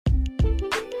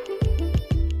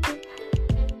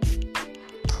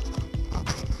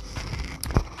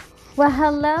Well,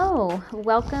 hello.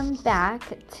 Welcome back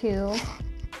to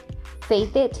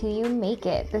Faith It Till You Make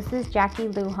It. This is Jackie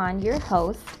Lujan, your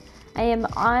host. I am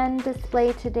on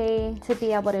display today to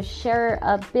be able to share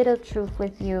a bit of truth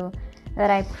with you that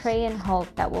I pray and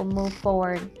hope that will move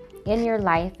forward in your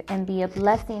life and be a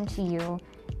blessing to you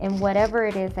in whatever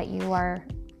it is that you are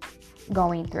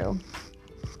going through.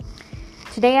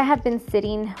 Today I have been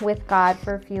sitting with God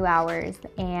for a few hours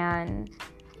and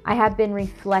I have been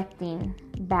reflecting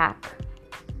back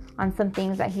on some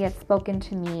things that He had spoken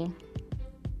to me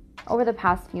over the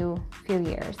past few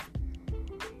years.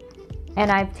 And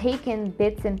I've taken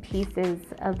bits and pieces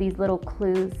of these little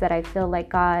clues that I feel like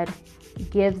God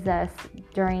gives us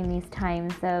during these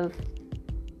times of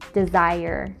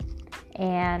desire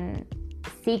and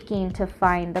seeking to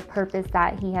find the purpose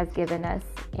that He has given us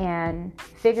and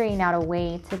figuring out a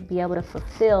way to be able to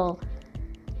fulfill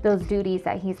those duties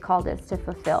that He's called us to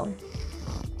fulfill.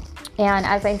 And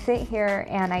as I sit here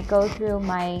and I go through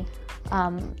my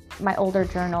older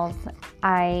journals,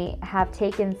 I have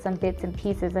taken some bits and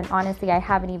pieces, and honestly, I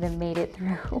haven't even made it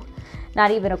through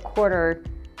not even a quarter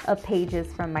of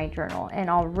pages from my journal. And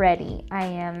already I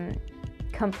am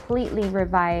completely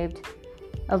revived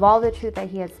of all the truth that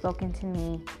He had spoken to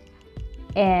me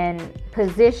and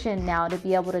positioned now to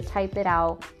be able to type it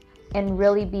out and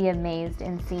really be amazed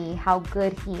and see how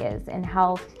good He is and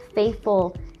how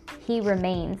faithful He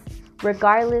remains,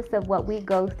 regardless of what we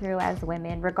go through as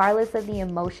women, regardless of the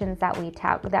emotions that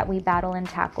we battle and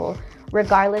tackle,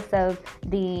 regardless of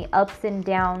the ups and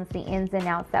downs, the ins and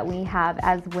outs that we have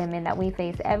as women that we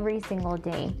face every single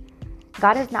day.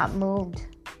 God is not moved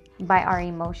by our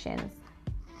emotions.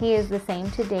 He is the same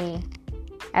today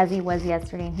as He was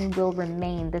yesterday, and He will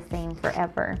remain the same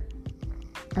forever.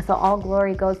 So all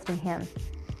glory goes to Him.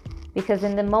 Because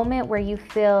in the moment where you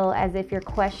feel as if you're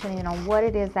questioning on what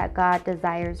it is that God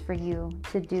desires for you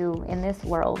to do in this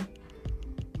world,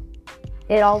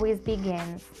 it always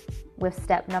begins with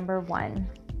step number 1.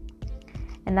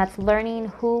 And that's learning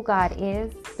who God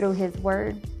is through His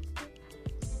Word.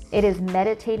 It is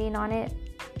meditating on it.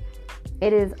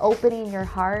 It is opening your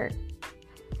heart,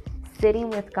 sitting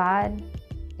with God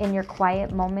in your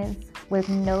quiet moments with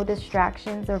no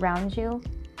distractions around you,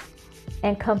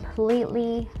 and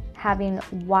completely having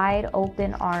wide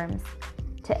open arms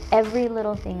to every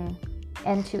little thing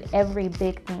and to every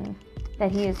big thing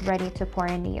that He is ready to pour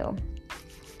into you.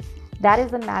 That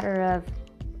is a matter of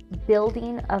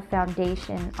building a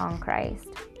foundation on Christ.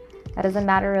 That is a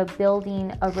matter of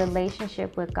building a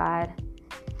relationship with God.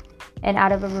 And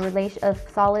out of a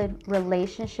solid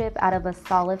relationship, out of a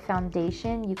solid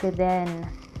foundation, you could then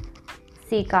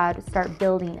see God start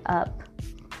building up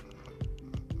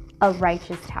a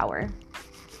righteous tower.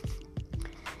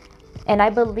 And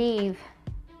I believe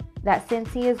that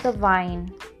since He is the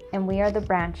vine and we are the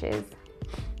branches,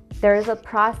 there is a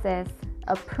process,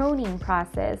 a pruning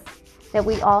process that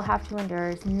we all have to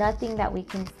endure. There's nothing that we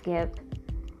can skip.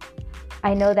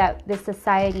 I know that this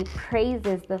society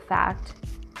praises the fact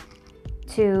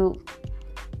to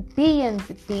be in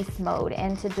beast mode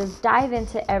and to just dive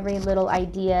into every little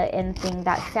idea and thing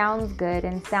that sounds good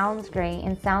and sounds great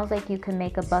and sounds like you can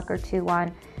make a buck or two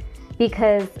on,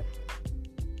 because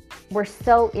we're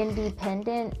so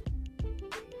independent.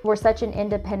 We're such an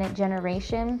independent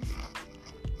generation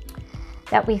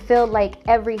that we feel like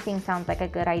everything sounds like a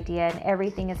good idea and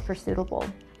everything is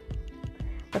pursuitable.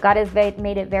 But God has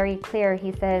made it very clear.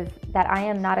 He says that I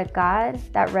am not a God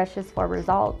that rushes for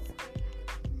results.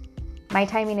 My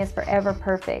timing is forever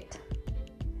perfect.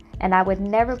 And I would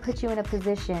never put you in a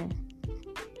position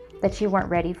that you weren't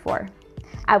ready for.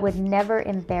 I would never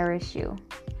embarrass you.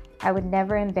 I would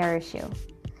never embarrass you.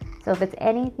 So if it's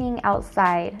anything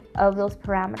outside of those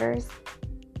parameters,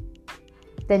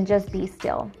 then just be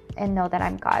still and know that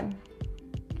I'm God.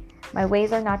 My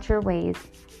ways are not your ways,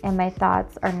 and my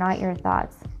thoughts are not your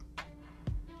thoughts.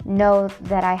 Know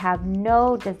that I have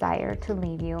no desire to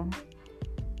leave you.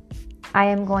 I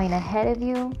am going ahead of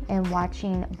you and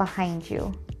watching behind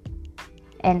you.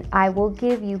 And I will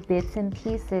give you bits and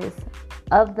pieces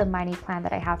of the mighty plan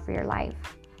that I have for your life.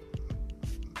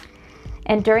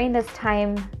 And during this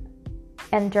time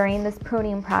and during this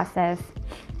pruning process,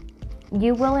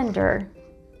 you will endure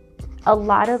a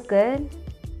lot of good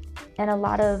and a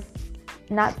lot of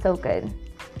not so good.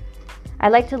 I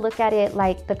like to look at it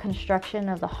like the construction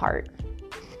of the heart.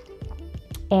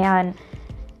 And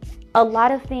a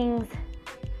lot of things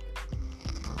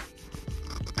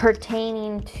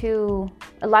pertaining to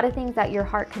a lot of things that your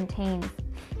heart contains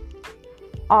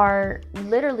are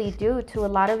literally due to a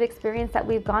lot of experience that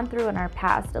we've gone through in our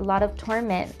past, a lot of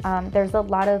torment. There's a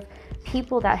lot of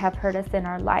people that have hurt us in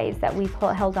our lives that we've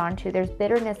held on to. There's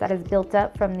bitterness that is built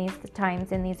up from these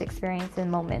times and these experiences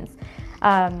and moments.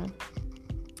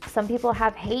 Some people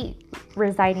have hate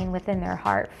residing within their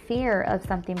heart, fear of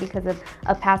something because of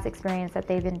a past experience that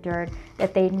they've endured,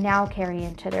 that they now carry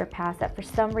into their past, that for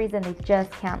some reason they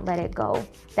just can't let it go.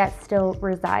 That still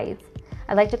resides.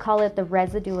 I like to call it the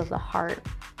residue of the heart.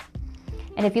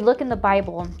 And if you look in the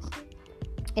Bible,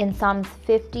 in Psalms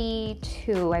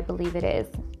 52, I believe it is,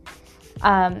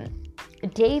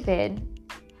 David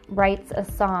writes a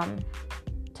psalm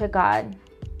to God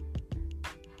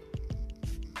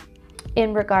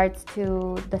in regards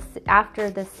to after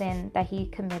the sin that he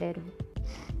committed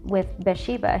with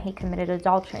Bathsheba. He committed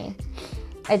adultery.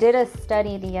 I did a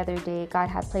study the other day God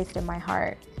had placed in my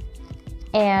heart.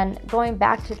 And going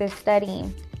back to this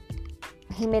study,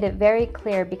 he made it very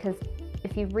clear, because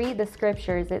if you read the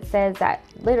scriptures, it says that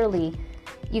literally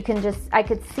I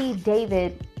could see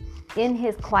David in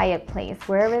his quiet place,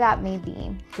 wherever that may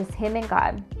be, just him and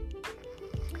God,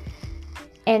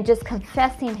 and just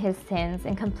confessing his sins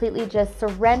and completely just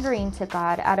surrendering to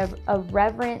God out of a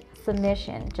reverent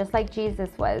submission, just like Jesus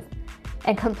was,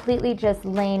 and completely just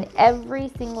laying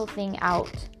every single thing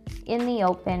out in the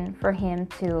open for him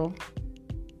to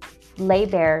lay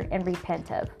bare and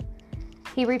repent of.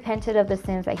 He repented of the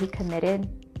sins that he committed.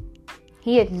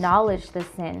 He acknowledged the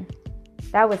sin.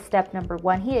 That was step number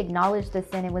one. He acknowledged the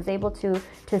sin and was able to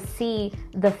see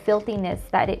the filthiness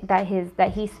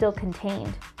that he still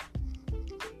contained.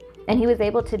 And he was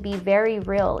able to be very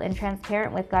real and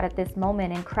transparent with God at this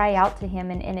moment and cry out to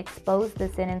him and expose the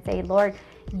sin and say, Lord,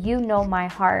 you know my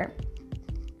heart.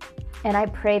 And I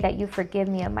pray that you forgive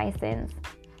me of my sins.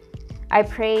 I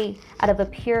pray out of a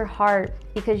pure heart,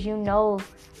 because you know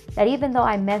that even though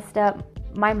I messed up,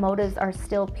 my motives are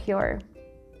still pure.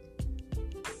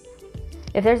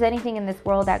 If there's anything in this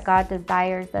world that God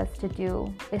desires us to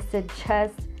do, is to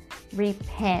just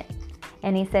repent.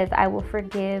 And he says, I will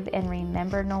forgive and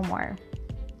remember no more.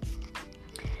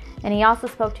 And he also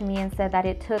spoke to me and said that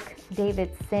it took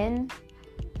David's sin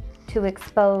to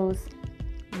expose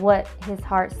what his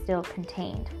heart still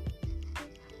contained.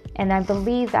 And I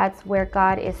believe that's where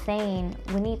God is saying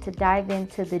we need to dive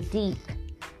into the deep.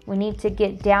 We need to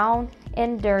get down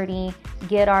and dirty,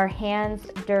 get our hands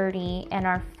dirty and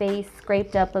our face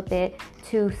scraped up a bit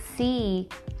to see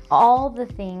all the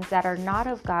things that are not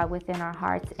of God within our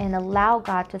hearts and allow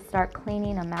God to start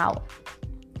cleaning them out.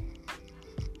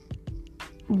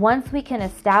 Once we can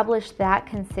establish that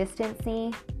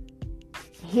consistency,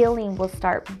 healing will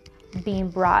start being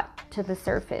brought to the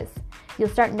surface. You'll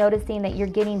start noticing that you're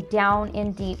getting down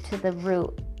and deep to the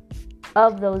root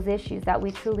of those issues that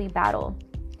we truly battle.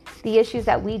 The issues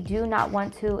that we do not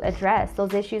want to address,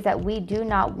 those issues that we do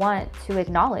not want to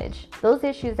acknowledge, those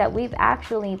issues that we've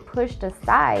actually pushed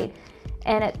aside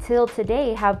and until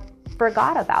today have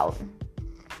forgot about.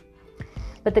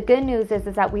 But the good news is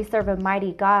that we serve a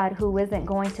mighty God who isn't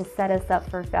going to set us up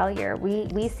for failure.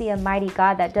 We see a mighty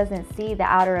God that doesn't see the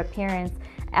outer appearance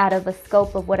out of the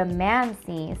scope of what a man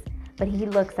sees, but he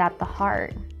looks at the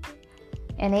heart.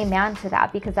 And amen to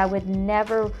that, because I would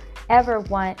never, ever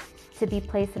want to be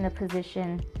placed in a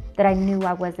position that I knew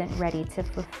I wasn't ready to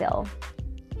fulfill.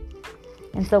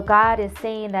 And so God is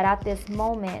saying that at this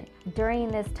moment, during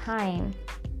this time,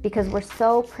 because we're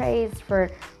so praised for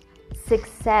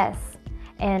success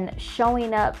and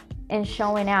showing up and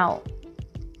showing out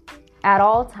at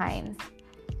all times,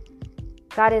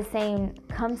 God is saying,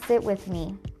 come sit with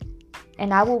me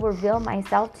and I will reveal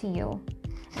myself to you.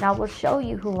 And I will show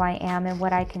you who I am and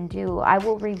what I can do. I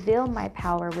will reveal my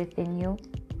power within you.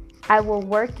 I will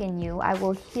work in you. I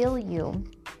will heal you.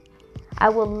 I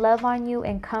will love on you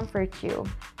and comfort you.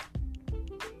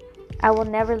 I will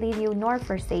never leave you nor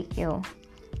forsake you.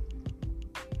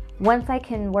 Once I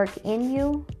can work in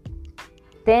you,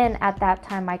 then at that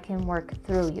time I can work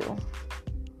through you.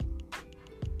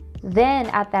 Then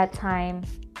at that time,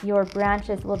 your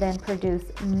branches will then produce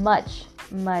much,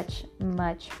 much,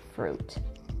 much fruit.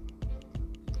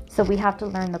 So we have to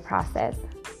learn the process.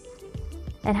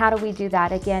 And how do we do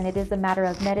that? Again, it is a matter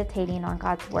of meditating on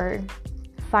God's word,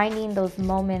 finding those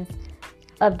moments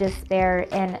of despair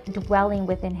and dwelling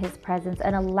within his presence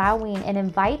and allowing and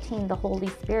inviting the Holy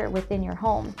Spirit within your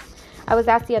home. I was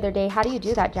asked the other day, how do you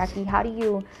do that, Jackie? How do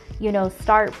you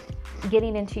start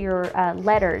getting into your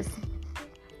letters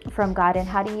from God, and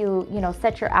how do you,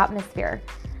 set your atmosphere?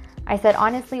 I said,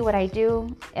 honestly, what I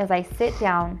do is I sit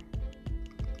down.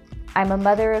 I'm a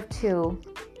mother of 2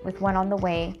 with 1 on the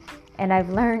way. And I've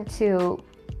learned to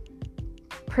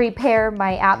prepare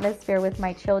my atmosphere with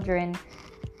my children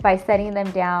by setting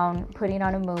them down, putting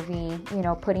on a movie,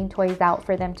 putting toys out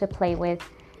for them to play with,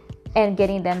 and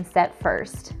getting them set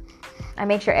first. I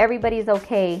make sure everybody's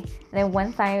okay. And then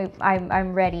once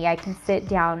I'm ready, I can sit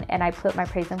down and I put my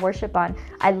praise and worship on.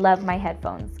 I love my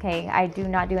headphones, okay? I do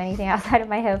not do anything outside of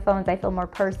my headphones. I feel more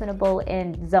personable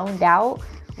and zoned out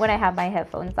when I have my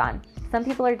headphones on. Some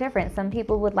people are different. Some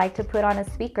people would like to put on a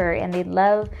speaker and they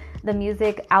love the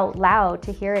music out loud,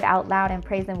 to hear it out loud and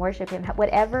praise and worship Him.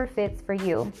 Whatever fits for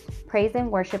you. Praise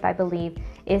and worship, I believe,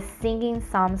 is singing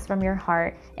psalms from your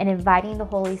heart and inviting the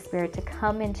Holy Spirit to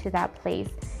come into that place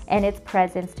and its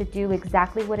presence to do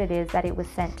exactly what it is that it was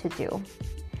sent to do.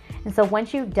 And so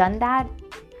once you've done that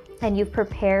and you've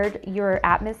prepared your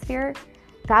atmosphere,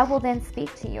 God will then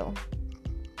speak to you.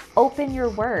 Open your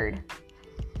word.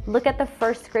 Look at the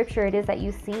first scripture it is that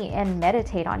you see and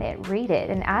meditate on it. Read it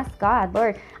and ask God,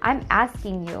 Lord, I'm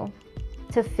asking you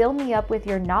to fill me up with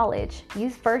your knowledge.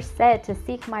 You first said to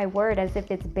seek my word as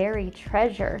if it's buried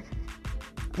treasure.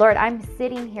 Lord, I'm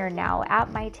sitting here now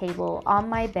at my table, on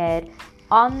my bed,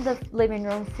 on the living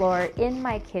room floor, in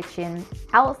my kitchen,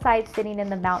 outside sitting in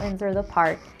the mountains or the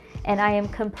park, and I am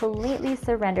completely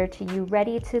surrendered to you,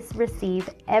 ready to receive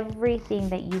everything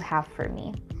that you have for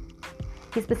me.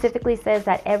 He specifically says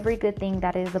that every good thing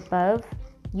that is above,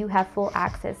 you have full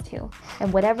access to.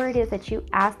 And whatever it is that you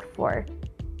ask for,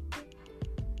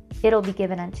 it'll be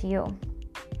given unto you.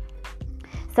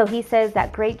 So he says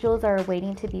that great jewels are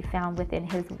awaiting to be found within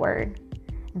his word.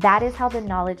 That is how the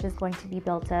knowledge is going to be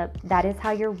built up. That is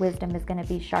how your wisdom is going to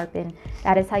be sharpened.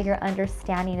 That is how your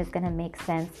understanding is going to make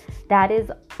sense. That is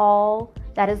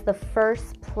the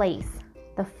first place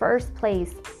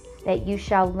that you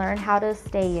shall learn how to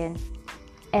stay in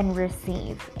and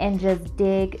receive and just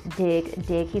dig.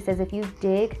 He says, if you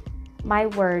dig my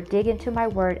word, dig into my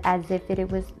word as if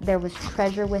there was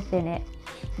treasure within it,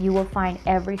 you will find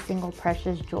every single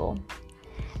precious jewel.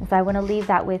 And so I want to leave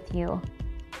that with you.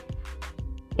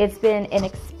 It's been an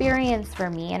experience for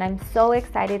me, and I'm so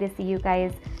excited to see you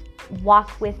guys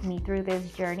walk with me through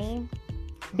this journey,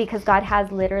 because God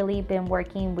has literally been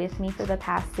working with me for the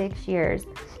past 6 years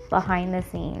behind the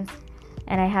scenes.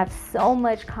 And I have so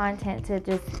much content to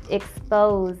just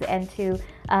expose and to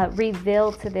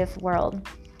reveal to this world.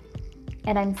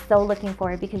 And I'm so looking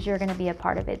forward, because you're going to be a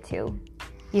part of it too.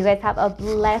 You guys have a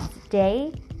blessed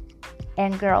day.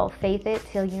 And girl, faith it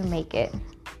till you make it.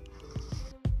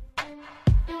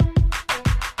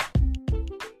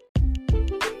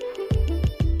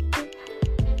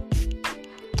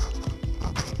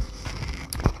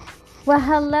 Well,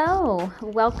 hello.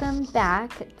 Welcome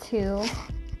back to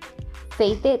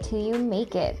Faith It Till You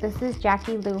Make It. This is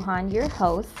Jackie Lujan, your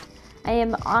host. I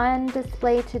am on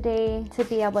display today to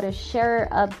be able to share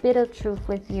a bit of truth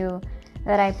with you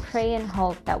that I pray and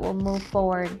hope that will move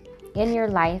forward in your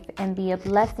life and be a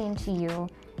blessing to you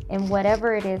in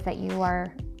whatever it is that you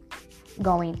are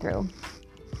going through.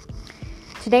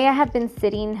 Today I have been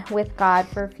sitting with God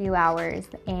for a few hours,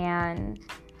 and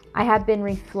I have been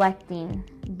reflecting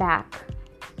back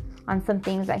on some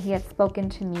things that He had spoken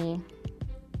to me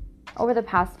over the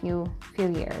past few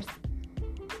years.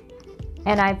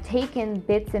 And I've taken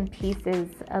bits and pieces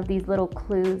of these little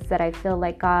clues that I feel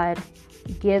like God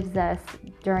gives us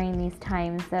during these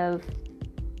times of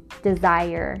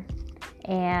desire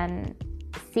and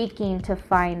seeking to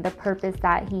find the purpose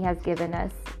that He has given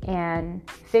us and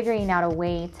figuring out a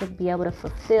way to be able to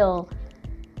fulfill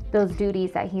those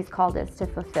duties that He's called us to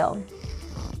fulfill.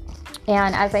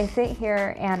 And as I sit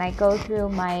here and I go through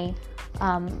my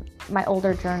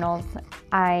older journals,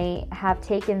 I have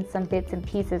taken some bits and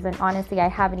pieces, and honestly, I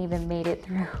haven't even made it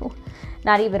through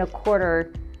not even a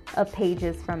quarter of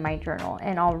pages from my journal,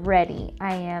 and already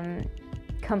I am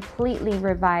completely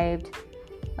revived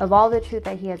of all the truth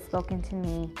that He has spoken to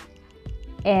me,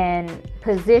 and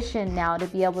positioned now to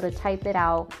be able to type it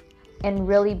out and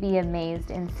really be amazed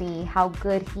and see how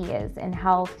good He is and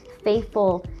how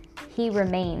faithful He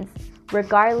remains,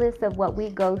 regardless of what we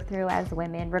go through as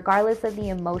women, regardless of the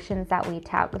emotions that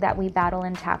we battle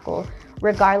and tackle,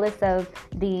 regardless of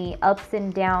the ups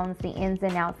and downs, the ins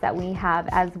and outs that we have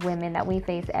as women that we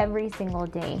face every single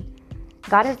day.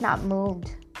 God is not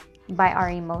moved by our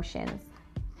emotions.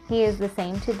 He is the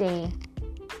same today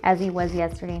as He was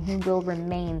yesterday, and He will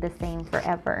remain the same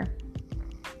forever.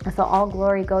 And so all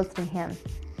glory goes to Him.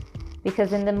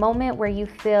 Because in the moment where you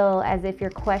feel as if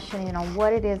you're questioning on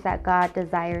what it is that God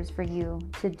desires for you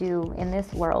to do in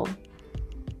this world,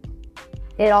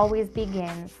 it always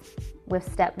begins with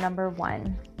step number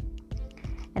 1.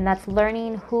 And that's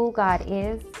learning who God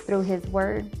is through His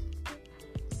word.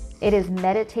 It is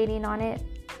meditating on it.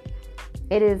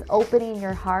 It is opening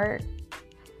your heart,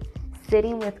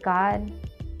 sitting with God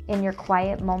in your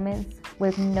quiet moments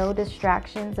with no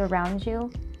distractions around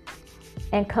you,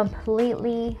 and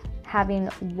completely having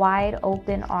wide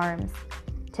open arms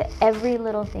to every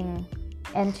little thing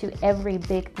and to every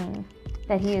big thing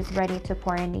that He is ready to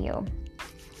pour into you.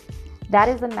 That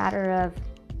is a matter of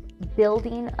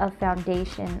building a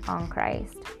foundation on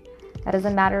Christ. That is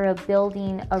a matter of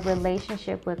building a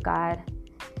relationship with God.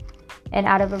 And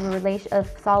out of a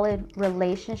solid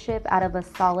relationship, out of a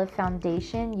solid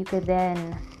foundation, you could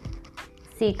then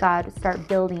see God start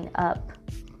building up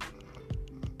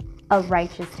a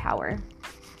righteous tower.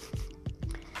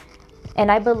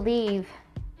 And I believe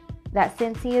that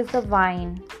since He is the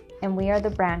vine and we are the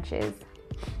branches,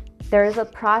 there is a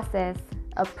process,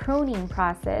 a pruning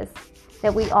process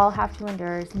that we all have to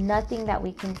endure. There's nothing that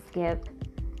we can skip.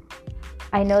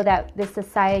 I know that this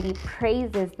society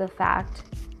praises the fact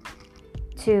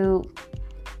to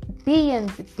be in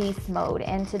beast mode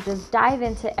and to just dive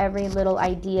into every little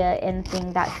idea and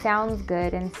thing that sounds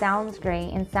good and sounds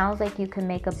great and sounds like you can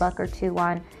make a buck or two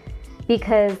on,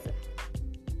 because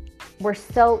we're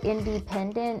so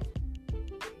independent.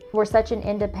 We're such an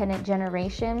independent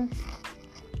generation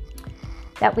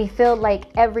that we feel like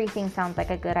everything sounds like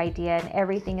a good idea and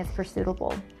everything is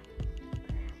pursuitable.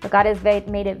 But God has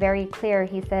made it very clear.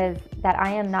 He says that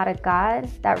I am not a God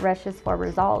that rushes for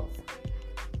results.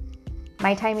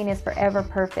 My timing is forever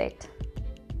perfect.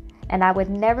 And I would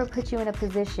never put you in a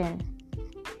position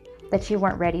that you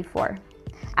weren't ready for.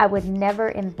 I would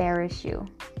never embarrass you.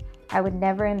 I would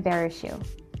never embarrass you.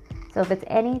 So if it's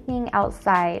anything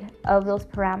outside of those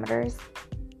parameters,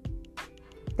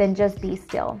 then just be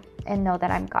still and know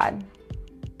that I'm God.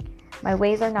 My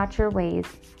ways are not your ways,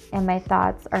 and my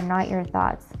thoughts are not your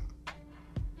thoughts.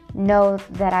 Know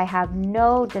that I have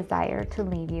no desire to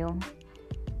leave you.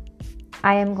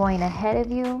 I am going ahead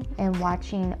of you and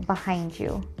watching behind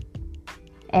you.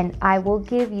 And I will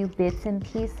give you bits and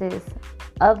pieces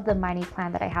of the mighty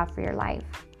plan that I have for your life.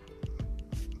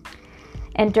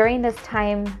 And during this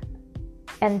time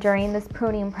and during this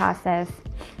pruning process,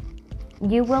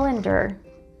 you will endure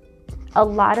a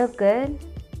lot of good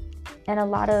and a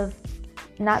lot of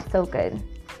not so good.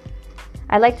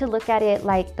 I like to look at it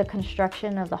like the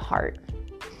construction of the heart.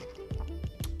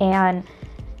 And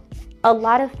a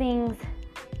lot of things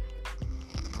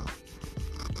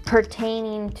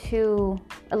pertaining to,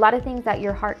 a lot of things that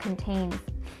your heart contains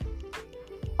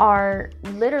are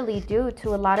literally due to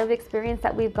a lot of experience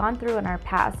that we've gone through in our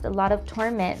past, a lot of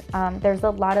torment. There's a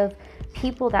lot of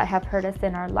people that have hurt us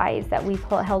in our lives that we've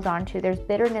held on to. There's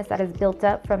bitterness that is built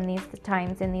up from these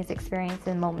times and these experiences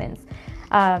and moments.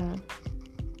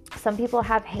 Some people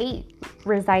have hate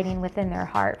residing within their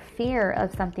heart, fear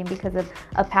of something because of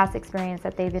a past experience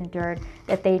that they've endured,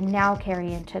 that they now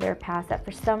carry into their past, that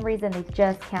for some reason they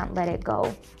just can't let it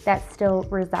go. That still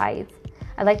resides.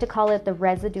 I like to call it the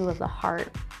residue of the heart.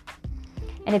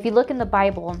 And if you look in the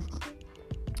Bible,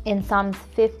 in Psalms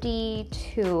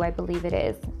 52, I believe it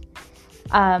is,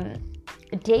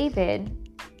 David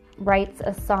writes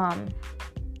a psalm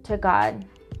to God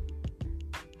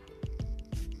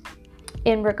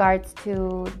in regards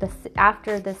to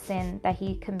after the sin that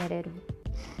he committed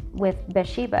with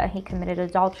Bathsheba. He committed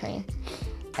adultery.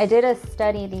 I did a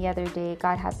study the other day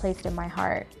God had placed in my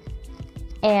heart.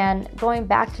 And going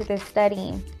back to this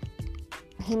study,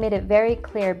 he made it very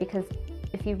clear, because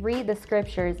if you read the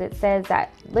scriptures, it says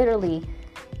that literally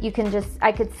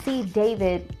I could see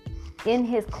David in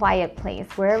his quiet place,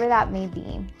 wherever that may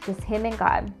be, just him and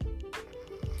God,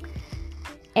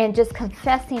 and just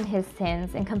confessing his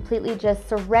sins and completely just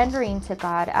surrendering to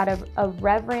God out of a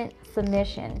reverent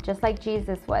submission, just like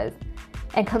Jesus was,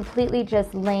 and completely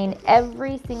just laying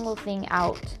every single thing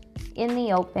out in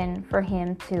the open for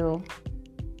him to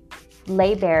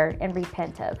lay bare and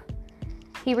repent of.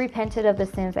 He repented of the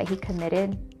sins that he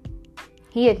committed.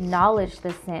 He acknowledged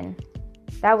the sin.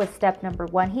 That was step number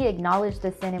one. He acknowledged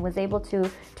the sin and was able to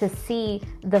see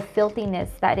the filthiness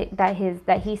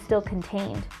that he still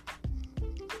contained.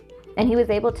 And he was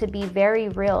able to be very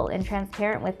real and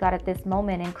transparent with God at this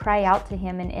moment and cry out to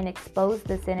him and expose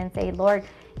the sin and say, Lord,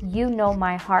 you know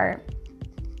my heart.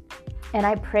 And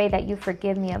I pray that you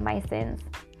forgive me of my sins.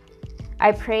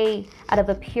 I pray out of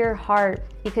a pure heart,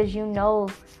 because you know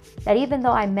that even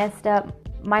though I messed up,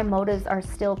 my motives are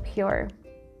still pure.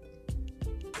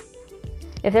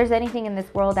 If there's anything in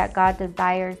this world that God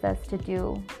desires us to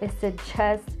do, is to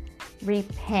just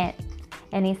repent.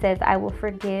 And he says, I will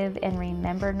forgive and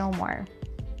remember no more.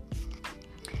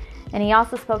 And he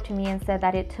also spoke to me and said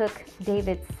that it took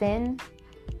David's sin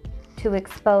to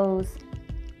expose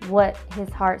what his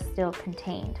heart still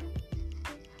contained.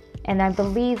 And I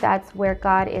believe that's where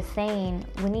God is saying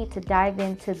we need to dive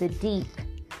into the deep.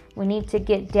 We need to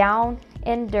get down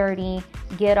and dirty,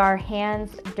 get our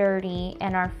hands dirty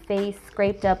and our face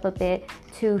scraped up a bit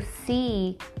to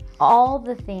see all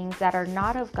the things that are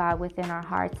not of God within our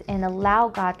hearts and allow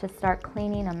God to start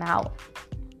cleaning them out.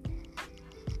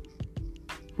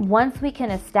 Once we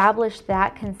can establish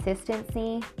that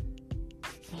consistency,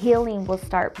 healing will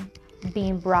start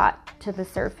being brought to the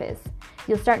surface.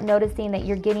 You'll start noticing that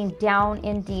you're getting down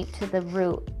in deep to the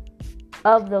root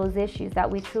of those issues that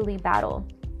we truly battle.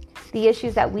 The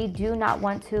issues that we do not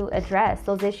want to address,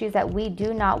 those issues that we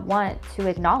do not want to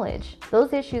acknowledge,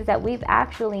 those issues that we've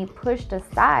actually pushed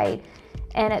aside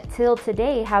and until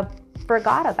today have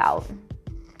forgot about.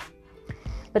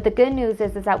 But the good news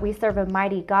is that we serve a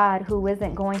mighty God who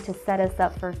isn't going to set us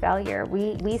up for failure.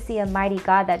 We see a mighty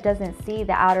God that doesn't see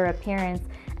the outer appearance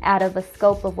out of the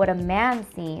scope of what a man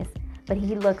sees, but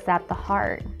he looks at the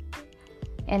heart.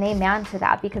 And amen to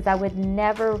that, because I would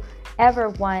never, ever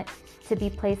want to be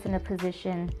placed in a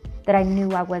position that I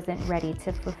knew I wasn't ready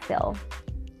to fulfill.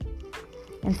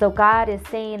 And so God is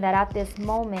saying that at this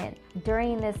moment,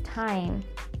 during this time,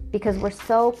 because we're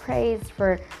so praised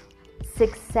for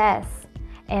success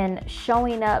and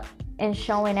showing up and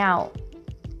showing out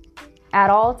at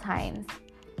all times,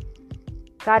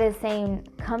 God is saying,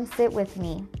 come sit with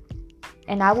me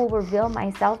and I will reveal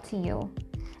myself to you.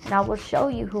 And I will show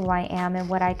you who I am and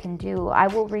what I can do. I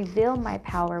will reveal my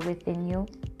power within you.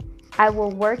 I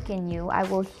will work in you. I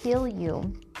will heal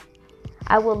you.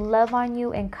 I will love on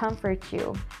you and comfort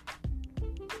you.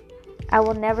 I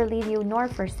will never leave you nor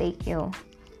forsake you.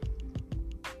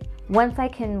 Once I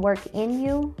can work in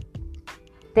you,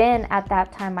 then at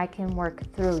that time I can work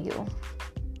through you.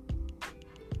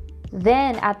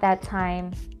 Then at that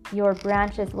time, your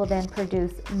branches will then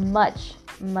produce much,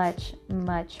 much,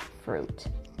 much fruit.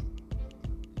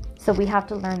 So we have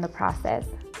to learn the process.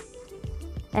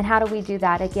 And how do we do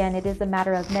that? Again, it is a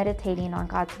matter of meditating on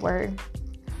God's word,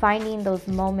 finding those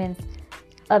moments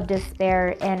of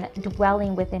despair and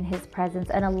dwelling within his presence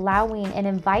and allowing and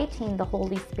inviting the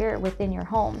Holy Spirit within your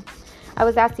home. I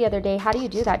was asked the other day, how do you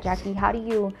do that, Jackie? How do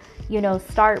you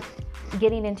start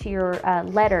getting into your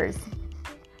letters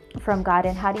from God,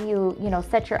 and how do you,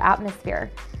 set your atmosphere?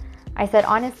 I said,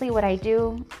 honestly, what I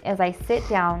do is I sit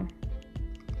down.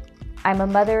 I'm a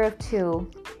mother of 2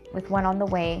 with one on the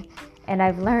way, and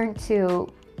I've learned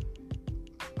to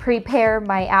prepare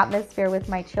my atmosphere with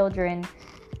my children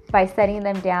by setting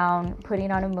them down,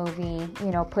 putting on a movie,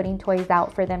 putting toys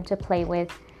out for them to play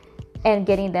with, and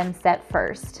getting them set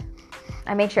first.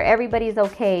 I make sure everybody's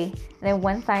okay, and then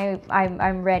once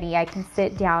I'm ready, I can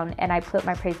sit down and I put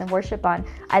my praise and worship on.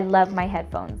 I love my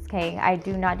headphones, okay? I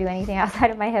do not do anything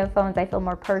outside of my headphones. I feel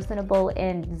more personable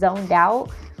and zoned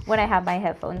out when I have my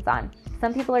headphones on.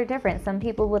 Some people are different. Some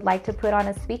people would like to put on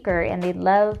a speaker and they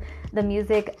love the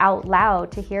music out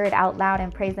loud, to hear it out loud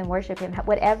and praise and worship him.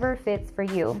 Whatever fits for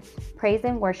you. Praise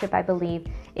and worship, I believe,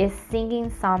 is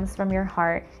singing psalms from your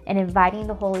heart and inviting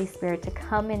the Holy Spirit to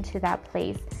come into that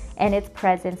place and its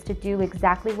presence to do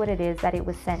exactly what it is that it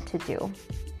was sent to do.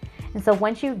 And so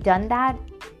once you've done that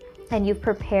and you've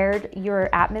prepared your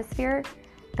atmosphere,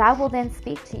 God will then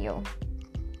speak to you.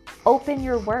 Open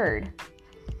your word.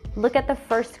 Look at the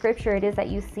first scripture it is that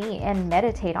you see and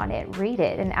meditate on it. Read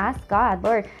it and ask God,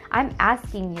 Lord, I'm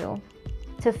asking you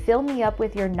to fill me up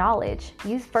with your knowledge.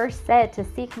 You first said to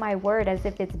seek my word as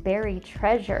if it's buried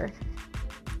treasure.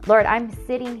 Lord, I'm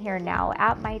sitting here now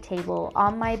at my table,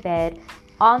 on my bed,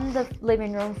 on the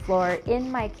living room floor, in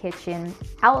my kitchen,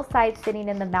 outside sitting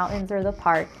in the mountains or the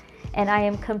park, and I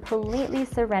am completely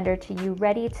surrendered to you,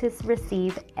 ready to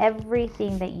receive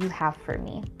everything that you have for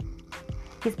me.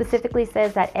 He specifically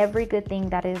says that every good thing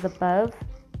that is above,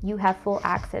 you have full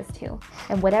access to.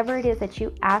 And whatever it is that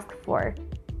you ask for,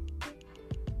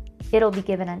 it'll be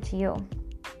given unto you.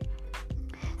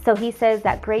 So he says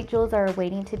that great jewels are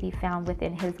awaiting to be found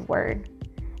within his word.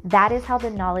 That is how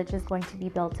the knowledge is going to be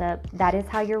built up. That is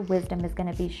how your wisdom is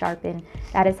going to be sharpened.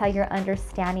 That is how your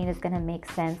understanding is going to make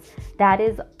sense. That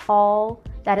is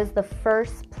the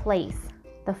first place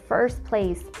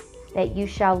that you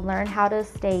shall learn how to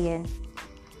stay in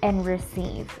and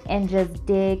receive, and just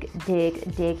dig.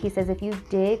 He says, if you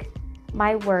dig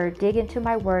into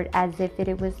my word as if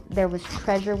there was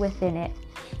treasure within it,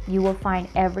 you will find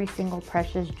every single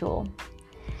precious jewel.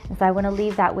 And so I want to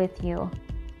leave that with you.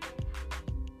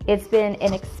 It's been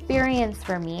an experience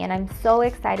for me, and I'm so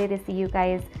excited to see you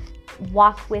guys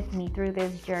walk with me through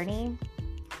this journey,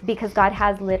 because God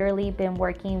has literally been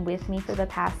working with me for the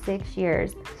past 6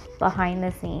 years behind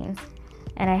the scenes.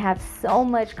 And I have so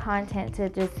much content to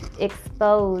just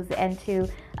expose and to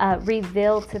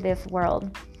reveal to this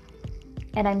world.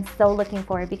 And I'm so looking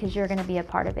forward, because you're going to be a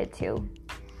part of it too.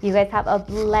 You guys have a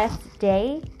blessed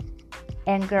day.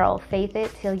 And girl, faith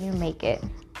it till you make it.